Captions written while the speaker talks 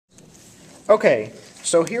Okay,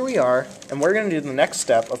 so here we are, and we're going to do the next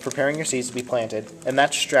step of preparing your seeds to be planted, and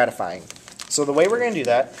that's stratifying. So the way we're going to do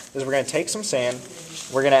that is we're going to take some sand,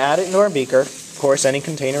 we're going to add it into our beaker. Of course, any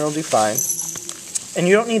container will do fine. And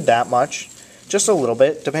you don't need that much, just a little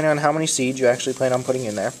bit, depending on how many seeds you actually plan on putting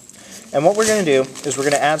in there. And what we're going to do is we're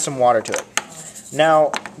going to add some water to it.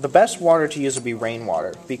 Now, the best water to use would be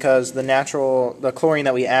rainwater, because the chlorine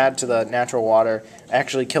that we add to the natural water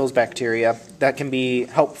actually kills bacteria that can be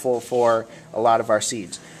helpful for a lot of our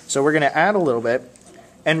seeds. So we're going to add a little bit,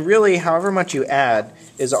 and really however much you add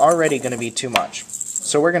is already going to be too much.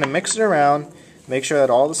 So we're going to mix it around, make sure that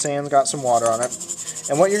all the sand's got some water on it,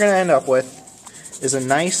 and what you're going to end up with is a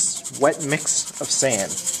nice wet mix of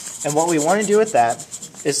sand. And what we want to do with that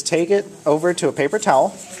is take it over to a paper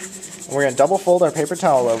towel. We're going to double fold our paper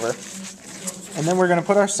towel over, and then we're going to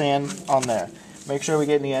put our sand on there. Make sure we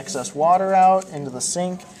get any excess water out into the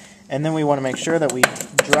sink, and then we want to make sure that we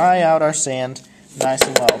dry out our sand nice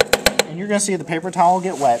and well. And you're going to see the paper towel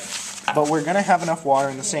get wet, but we're going to have enough water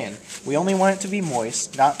in the sand. We only want it to be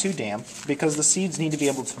moist, not too damp, because the seeds need to be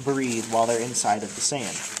able to breathe while they're inside of the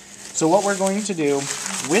sand. So what we're going to do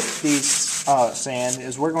with these sand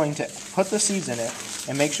is we're going to put the seeds in it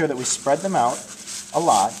and make sure that we spread them out a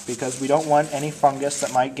lot, because we don't want any fungus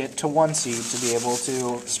that might get to one seed to be able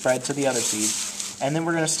to spread to the other seed. And then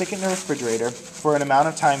we're going to stick it in the refrigerator for an amount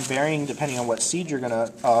of time varying depending on what seed you're going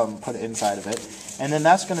to put inside of it. And then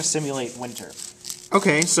that's going to simulate winter.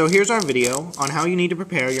 Okay, so here's our video on how you need to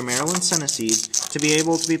prepare your Maryland senna seeds to be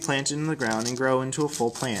able to be planted in the ground and grow into a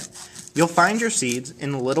full plant. You'll find your seeds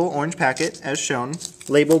in the little orange packet as shown,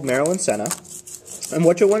 labeled Maryland senna. And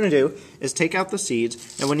what you'll want to do is take out the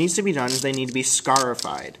seeds, and what needs to be done is they need to be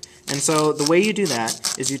scarified. And so the way you do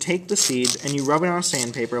that is you take the seeds and you rub it on a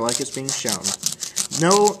sandpaper like it's being shown.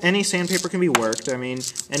 Any sandpaper can be worked. I mean,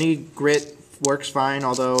 any grit works fine,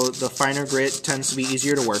 although the finer grit tends to be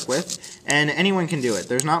easier to work with, and anyone can do it.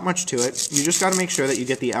 There's not much to it. You just got to make sure that you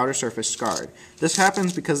get the outer surface scarred. This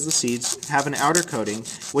happens because the seeds have an outer coating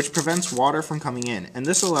which prevents water from coming in, and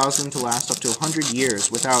this allows them to last up to 100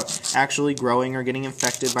 years without actually growing or getting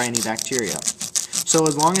infected by any bacteria. So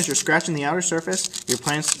as long as you're scratching the outer surface, your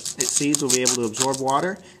seeds will be able to absorb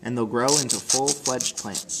water, and they'll grow into full-fledged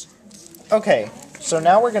plants. Okay, so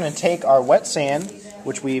now we're going to take our wet sand,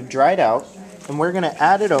 which we've dried out, and we're going to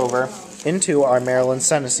add it over into our Maryland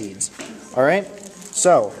senna seeds. Alright,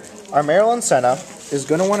 so our Maryland senna is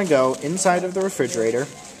going to want to go inside of the refrigerator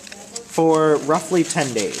for roughly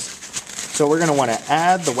 10 days. So we're going to want to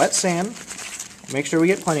add the wet sand, make sure we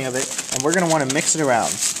get plenty of it, and we're going to want to mix it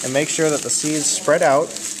around and make sure that the seeds spread out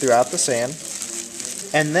throughout the sand.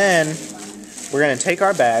 And then we're going to take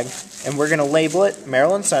our bag and we're going to label it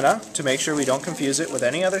Maryland senna to make sure we don't confuse it with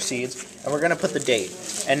any other seeds, and we're going to put the date.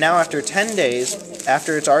 And now after 10 days,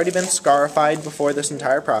 after it's already been scarified before this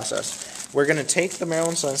entire process, we're going to take the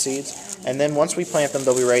Maryland senna seeds, and then once we plant them,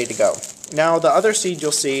 they'll be ready to go. Now the other seeds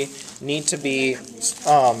you'll see need to be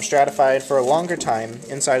stratified for a longer time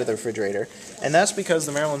inside of the refrigerator, and that's because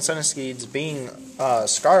the Maryland senna seeds being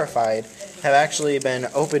scarified have actually been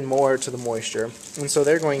opened more to the moisture, and so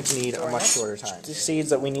they're going to need a much shorter time. The seeds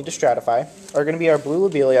that we need to stratify are going to be our blue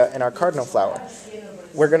lobelia and our cardinal flower.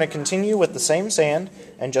 We're going to continue with the same sand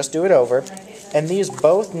and just do it over, and these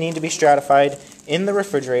both need to be stratified in the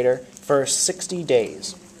refrigerator for 60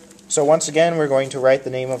 days. So once again, we're going to write the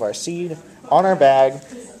name of our seed on our bag,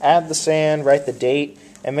 add the sand, write the date,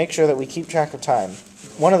 and make sure that we keep track of time.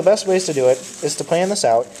 One of the best ways to do it is to plan this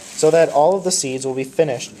out so that all of the seeds will be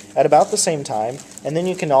finished at about the same time, and then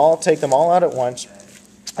you can all take them all out at once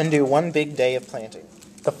and do one big day of planting.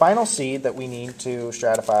 The final seed that we need to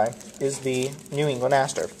stratify is the New England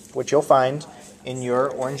aster, which you'll find in your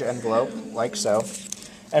orange envelope, like so.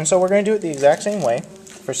 And so we're going to do it the exact same way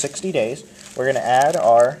for 60 days. We're going to add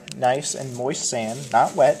our nice and moist sand,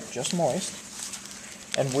 not wet, just moist.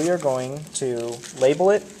 And we are going to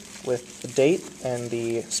label it with the date and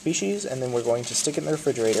the species, and then we're going to stick it in the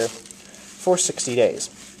refrigerator for 60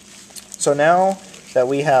 days. So now that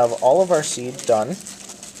we have all of our seeds done,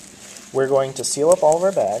 we're going to seal up all of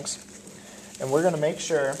our bags, and we're going to make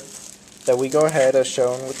sure that we go ahead as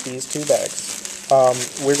shown with these two bags.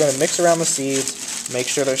 We're going to mix around the seeds, make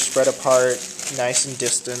sure they're spread apart, nice and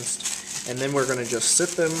distanced, and then we're going to just sit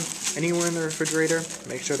them anywhere in the refrigerator,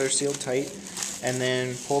 make sure they're sealed tight, and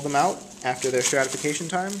then pull them out after their stratification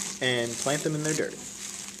time and plant them in their dirt.